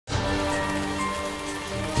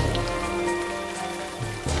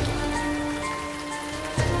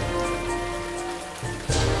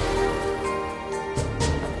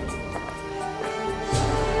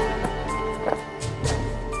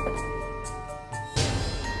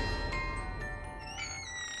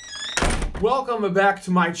Welcome back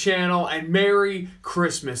to my channel and Merry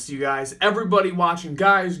Christmas, you guys. Everybody watching,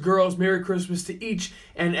 guys, girls, Merry Christmas to each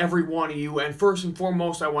and every one of you. And first and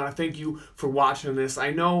foremost, I want to thank you for watching this. I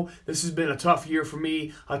know this has been a tough year for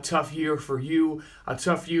me, a tough year for you, a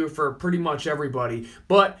tough year for pretty much everybody.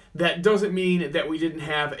 But that doesn't mean that we didn't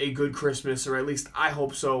have a good Christmas, or at least I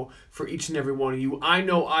hope so, for each and every one of you. I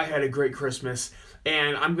know I had a great Christmas.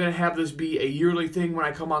 And I'm going to have this be a yearly thing when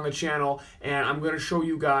I come on the channel, and I'm going to show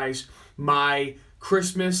you guys my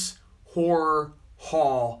Christmas horror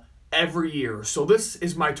haul every year. So this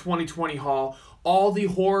is my 2020 haul. All the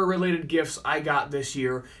horror related gifts I got this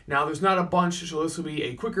year. Now there's not a bunch, so this will be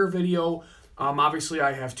a quicker video. Obviously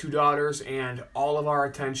I have two daughters, and all of our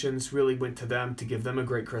attentions really went to them to give them a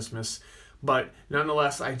great Christmas. But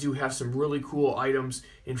nonetheless, I do have some really cool items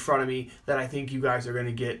in front of me that I think you guys are going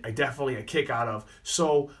to get definitely a kick out of.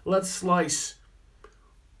 So let's slice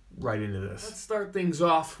right into this. Let's start things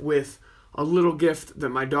off with a little gift that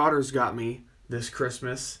my daughters got me this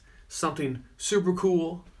Christmas. Something super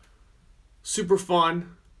cool, super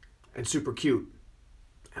fun, and super cute.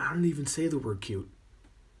 And I don't even say the word cute,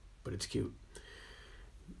 but it's cute.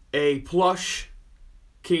 A plush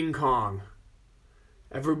King Kong.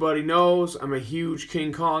 Everybody knows I'm a huge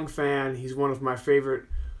King Kong fan. He's one of my favorite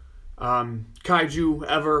kaiju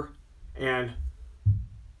ever. And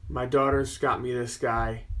my daughters got me this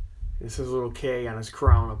guy. It says a little K on his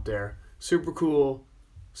crown up there. Super cool,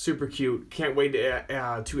 super cute. Can't wait to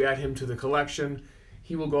add him to the collection.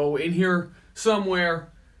 He will go in here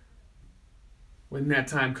somewhere when that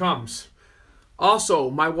time comes. Also,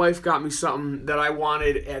 my wife got me something that I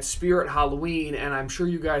wanted at Spirit Halloween, and I'm sure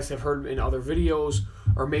you guys have heard in other videos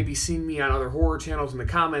or maybe seen me on other horror channels in the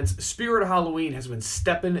comments. Spirit Halloween has been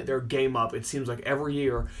stepping their game up, it seems like, every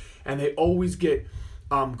year, and they always get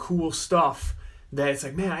cool stuff that it's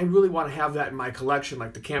like, man, I really want to have that in my collection,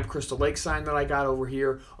 like the Camp Crystal Lake sign that I got over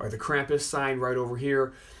here, or the Krampus sign right over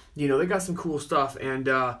here. You know, they got some cool stuff. And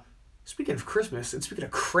speaking of Christmas, and speaking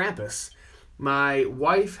of Krampus, my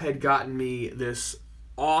wife had gotten me this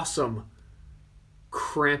awesome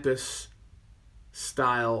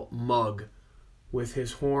Krampus-style mug with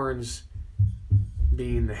his horns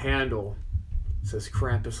being the handle. It says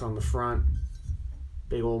Krampus on the front.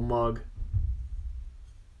 Big old mug.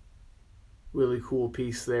 Really cool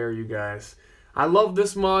piece there, you guys. I love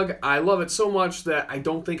this mug. I love it so much that I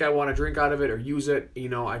don't think I want to drink out of it or use it. You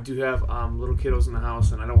know, I do have little kiddos in the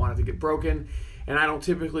house, and I don't want it to get broken. And I don't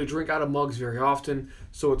typically drink out of mugs very often,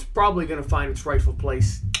 so it's probably going to find its rightful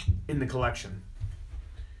place in the collection.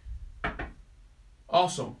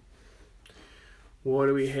 Also, what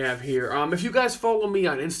do we have here? If you guys follow me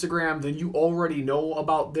on Instagram, then you already know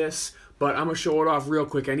about this, but I'm going to show it off real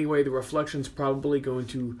quick anyway. The reflection's probably going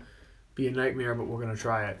to be a nightmare, but we're going to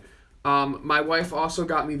try it. My wife also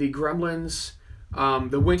got me the Gremlins,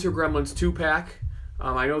 the Winter Gremlins 2-pack.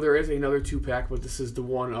 I know there is another 2-pack, but this is the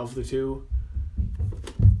one of the two.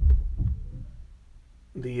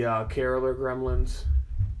 The Caroler Gremlins.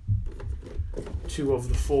 2 of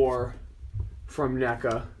the 4 from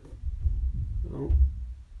NECA. Oh.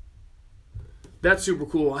 That's super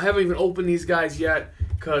cool. I haven't even opened these guys yet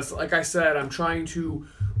because, like I said, I'm trying to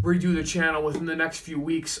redo the channel within the next few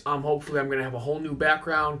weeks. Hopefully I'm going to have a whole new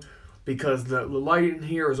background because the light in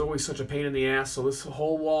here is always such a pain in the ass. So this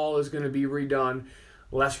whole wall is going to be redone.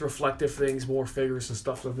 Less reflective things, more figures and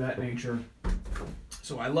stuff of that nature.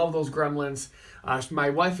 So I love those Gremlins. My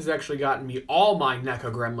wife has actually gotten me all my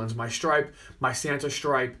NECA Gremlins, my Stripe, my Santa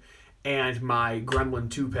Stripe, and my Gremlin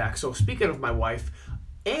 2-pack. So speaking of my wife,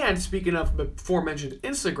 and speaking of the aforementioned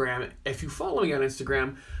Instagram, if you follow me on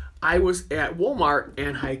Instagram, I was at Walmart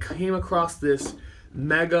and I came across this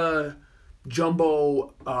mega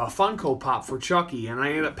jumbo Funko Pop for Chucky, and I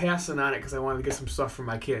ended up passing on it because I wanted to get some stuff for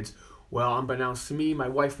my kids. Well, unbeknownst to me, my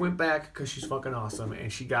wife went back because she's fucking awesome,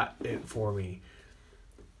 and she got it for me.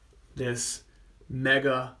 This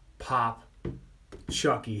mega pop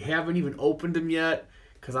Chucky. Haven't even opened them yet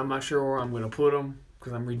because I'm not sure where I'm gonna put them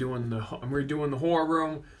because I'm redoing the horror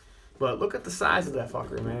room. But look at the size of that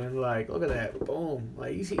fucker, man. Like, look at that. Boom.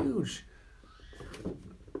 Like, he's huge.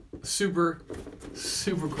 Super,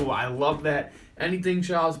 super cool. I love that. Anything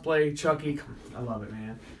Child's Play, Chucky. I love it,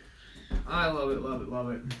 man. I love it, love it, love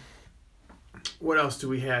it. What else do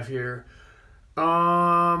we have here?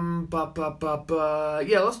 Yeah,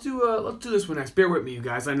 let's do this one next. Bear with me, you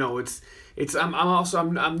guys. I know I'm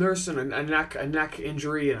nursing a neck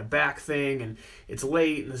injury and a back thing, and it's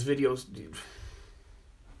late, and this video's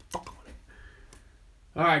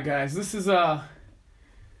all right, guys. This is a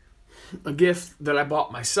gift that I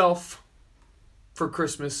bought myself for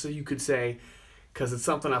Christmas, so you could say, because it's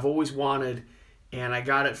something I've always wanted, and I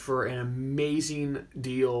got it for an amazing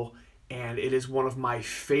deal, and it is one of my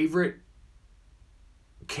favorite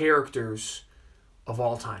characters of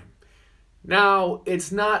all time. Now,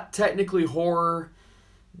 it's not technically horror.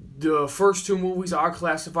 The first two movies are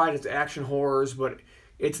classified as action horrors, but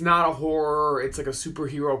it's not a horror. It's like a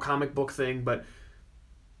superhero comic book thing. But,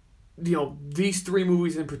 you know, these three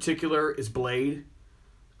movies in particular is Blade.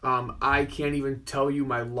 I can't even tell you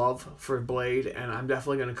my love for Blade, and I'm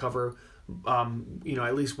definitely going to cover, you know,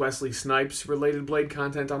 at least Wesley Snipes related Blade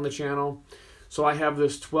content on the channel. So I have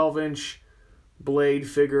this 12-inch Blade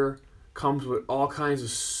figure. Comes with all kinds of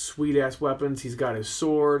sweet-ass weapons. He's got his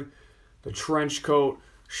sword, the trench coat,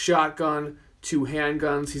 shotgun, 2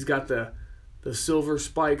 handguns. He's got the silver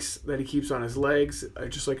spikes that he keeps on his legs,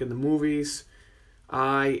 just like in the movies.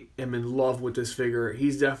 I am in love with this figure.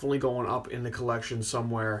 He's definitely going up in the collection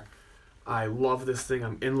somewhere. I love this thing.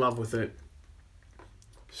 I'm in love with it.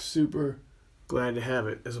 Super glad to have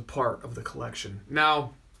it as a part of the collection.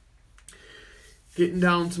 Now, getting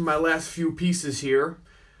down to my last few pieces here,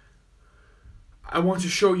 I want to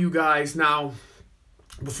show you guys now.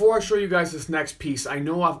 Before I show you guys this next piece, I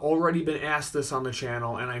know I've already been asked this on the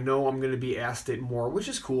channel, and I know I'm going to be asked it more, which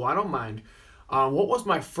is cool. I don't mind. What was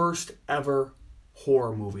my first ever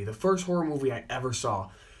horror movie? The first horror movie I ever saw.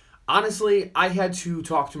 Honestly, I had to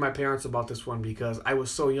talk to my parents about this one because I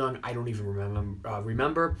was so young, I don't even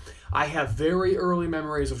remember. I have very early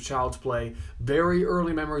memories of Child's Play, very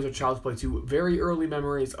early memories of Child's Play 2, very early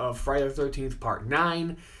memories of Friday the 13th Part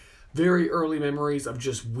 9, very early memories of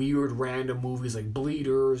just weird random movies like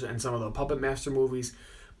Bleeders and some of the Puppet Master movies.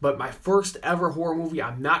 But my first ever horror movie,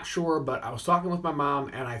 I'm not sure, but I was talking with my mom,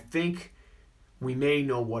 and I think we may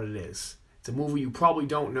know what it is. It's a movie you probably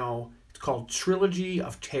don't know. It's called Trilogy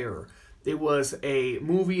of Terror. It was a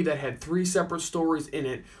movie that had 3 separate stories in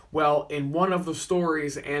it. Well, in one of the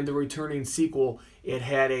stories and the returning sequel, it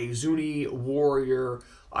had a Zuni warrior,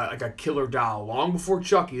 like a killer doll. Long before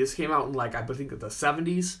Chucky. This came out in, like, I think the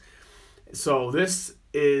 70s. So this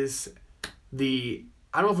is the,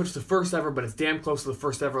 I don't know if it's the first ever, but it's damn close to the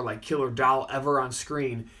first ever, like, killer doll ever on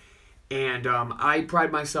screen. And I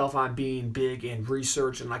pride myself on being big in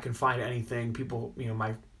research, and I can find anything. People, you know,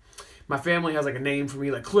 my family has like a name for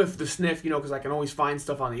me, like Cliff the Sniff, you know, because I can always find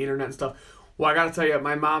stuff on the internet and stuff. Well, I got to tell you,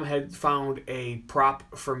 my mom had found a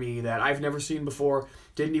prop for me that I've never seen before,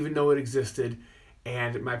 didn't even know it existed,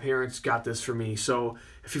 and my parents got this for me. So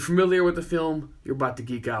if you're familiar with the film, you're about to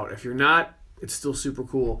geek out. If you're not, it's still super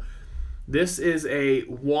cool. This is a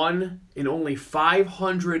 1 in only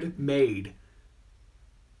 500 made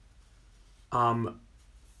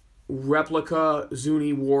replica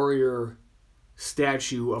Zuni warrior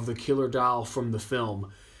statue of the killer doll from the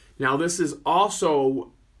film. Now, this is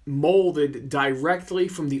also molded directly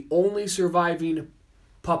from the only surviving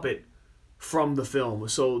puppet from the film.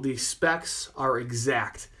 So the specs are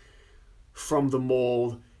exact from the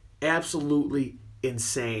mold. Absolutely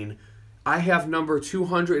insane. I have number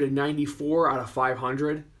 294 out of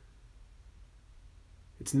 500.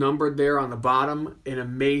 It's numbered there on the bottom. An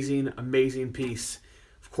amazing, amazing piece.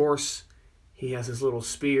 Of course, he has his little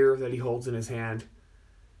spear that he holds in his hand.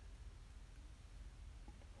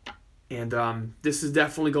 And this is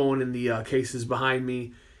definitely going in the cases behind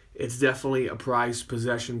me. It's definitely a prized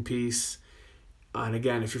possession piece. And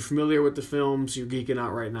again, if you're familiar with the films, you're geeking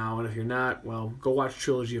out right now. And if you're not, well, go watch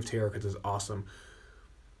Trilogy of Terror because it's awesome.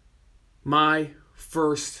 My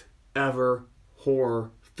first ever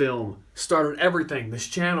horror film started everything. This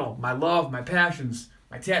channel, my love, my passions,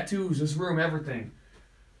 my tattoos, this room, everything.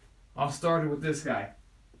 All started with this guy.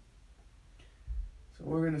 So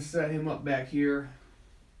we're going to set him up back here.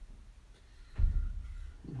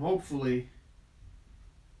 And hopefully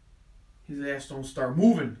his ass don't start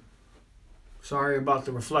moving. Sorry about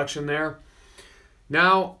the reflection there.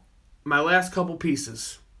 Now, my last couple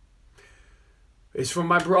pieces is from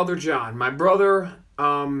my brother John. My brother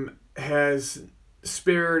has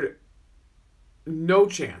spared no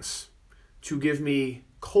chance to give me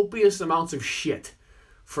copious amounts of shit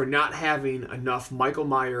for not having enough Michael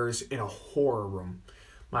Myers in a horror room.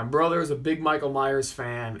 My brother is a big Michael Myers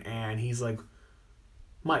fan, and he's like,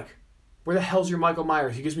 Mike, where the hell's your Michael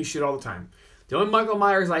Myers? He gives me shit all the time. The only Michael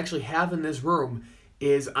Myers I actually have in this room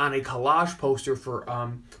is on a collage poster for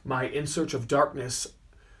my In Search of Darkness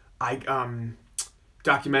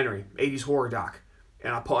documentary, 80s horror doc.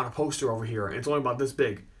 And I put on a poster over here, and it's only about this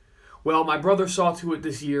big. Well, my brother saw to it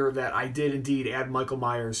this year that I did indeed add Michael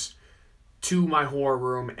Myers to my horror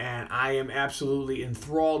room, and I am absolutely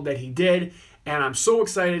enthralled that he did. And I'm so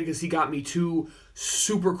excited because he got me 2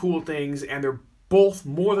 super cool things, and they're both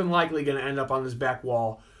more than likely going to end up on this back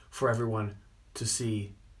wall for everyone to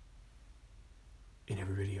see. in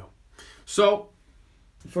every video. So,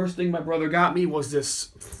 the first thing my brother got me was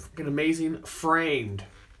this fucking amazing framed.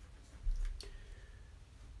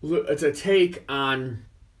 It's a take on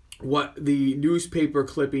what the newspaper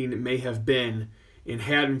clipping may have been in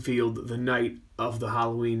Haddonfield the night of the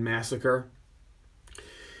Halloween massacre.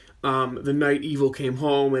 The night Evil came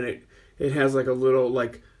home, and it has like a little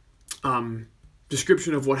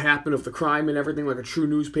description of what happened, of the crime and everything, like a true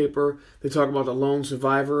newspaper. They talk about the lone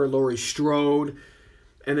survivor, Laurie Strode.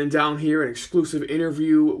 And then down here, an exclusive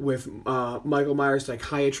interview with Michael Myers'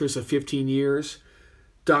 psychiatrist of 15 years,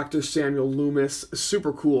 Dr. Samuel Loomis.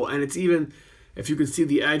 Super cool. And it's even, if you can see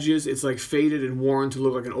the edges, it's like faded and worn to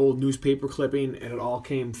look like an old newspaper clipping, and it all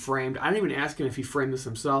came framed. I didn't even ask him if he framed this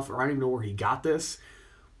himself, or I don't even know where he got this,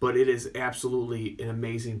 but it is absolutely an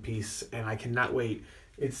amazing piece, and I cannot wait.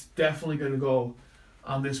 It's definitely going to go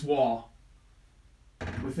on this wall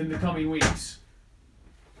within the coming weeks.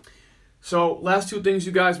 So, last two things,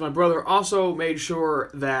 you guys. My brother also made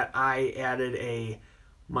sure that I added a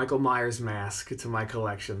Michael Myers mask to my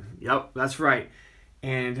collection. Yep, that's right.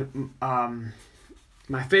 And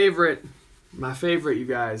my favorite, you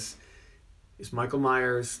guys, is Michael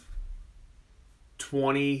Myers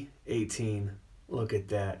 2018. Look at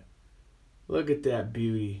that. Look at that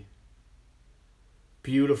beauty.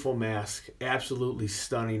 Beautiful mask. Absolutely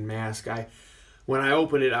stunning mask. When I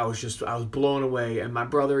opened it, I was blown away. And my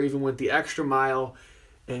brother even went the extra mile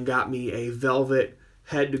and got me a velvet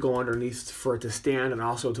head to go underneath for it to stand, and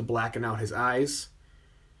also to blacken out his eyes.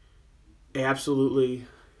 Absolutely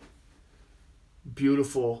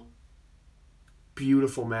beautiful,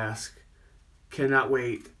 beautiful mask. Cannot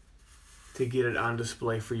wait to get it on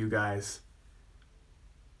display for you guys.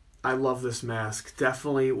 I love this mask.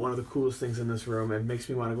 Definitely one of the coolest things in this room. It makes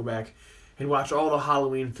me want to go back and watch all the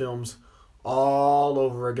Halloween films all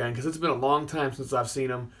over again, because it's been a long time since I've seen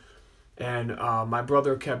them. And my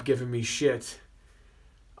brother kept giving me shit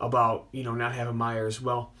about, not having Myers.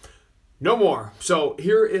 Well, no more. So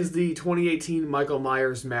here is the 2018 Michael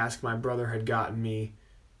Myers mask my brother had gotten me.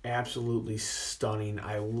 Absolutely stunning.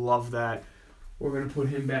 I love that. We're going to put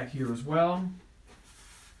him back here as well.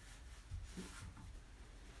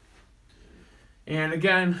 And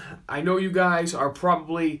again, I know you guys are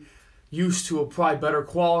probably used to probably better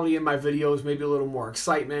quality in my videos, maybe a little more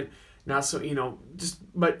excitement. Not so,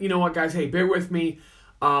 but you know what, guys? Hey, bear with me.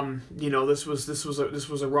 This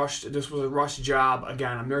was a rushed job.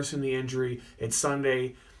 Again, I'm nursing the injury. It's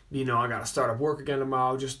Sunday. I got to start up work again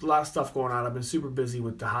tomorrow. Just a lot of stuff going on. I've been super busy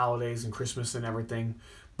with the holidays and Christmas and everything.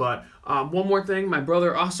 But one more thing, my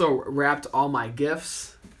brother also wrapped all my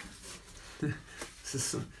gifts.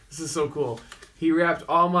 This is so cool. He wrapped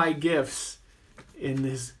all my gifts in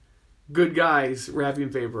this Good Guys wrapping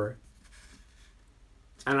paper.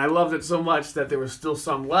 And I loved it so much that there was still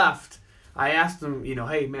some left. I asked him,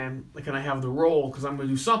 hey, man, can I have the roll? Because I'm going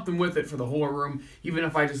to do something with it for the horror room, even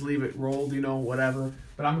if I just leave it rolled, whatever.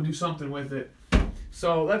 But I'm going to do something with it.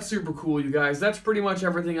 So that's super cool, you guys. That's pretty much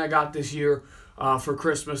everything I got this year for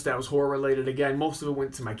Christmas that was horror-related. Again, most of it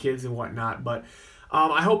went to my kids and whatnot. But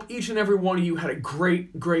I hope each and every one of you had a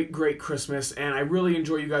great, great, great Christmas. And I really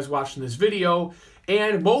enjoy you guys watching this video.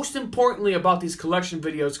 And most importantly about these collection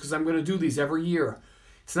videos, because I'm going to do these every year,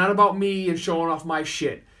 it's not about me and showing off my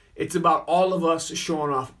shit. It's about all of us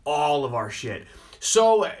showing off all of our shit.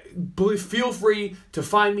 So feel free to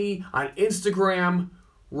find me on Instagram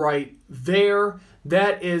right there.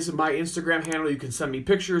 That is my Instagram handle. You can send me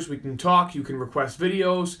pictures. We can talk. You can request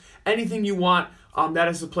videos. Anything you want, that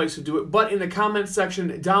is the place to do it. But in the comment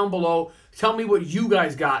section down below, tell me what you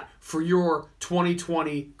guys got for your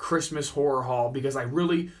 2020 Christmas horror haul, because I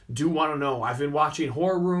really do want to know. I've been watching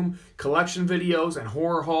Horror Room collection videos and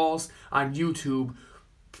horror hauls on YouTube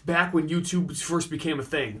back when YouTube first became a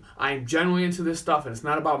thing. I am genuinely into this stuff, and it's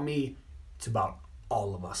not about me. It's about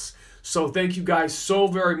all of us. So thank you guys so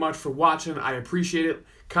very much for watching. I appreciate it.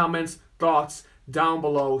 Comments, thoughts down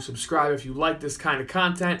below. Subscribe if you like this kind of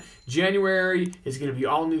content. January is going to be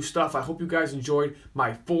all new stuff. I hope you guys enjoyed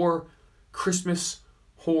my 4 Christmas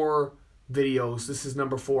horror videos. This is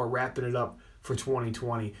number 4, wrapping it up for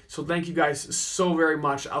 2020. So thank you guys so very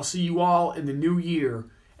much. I'll see you all in the new year.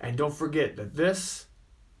 And don't forget that this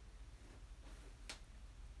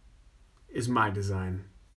is my design.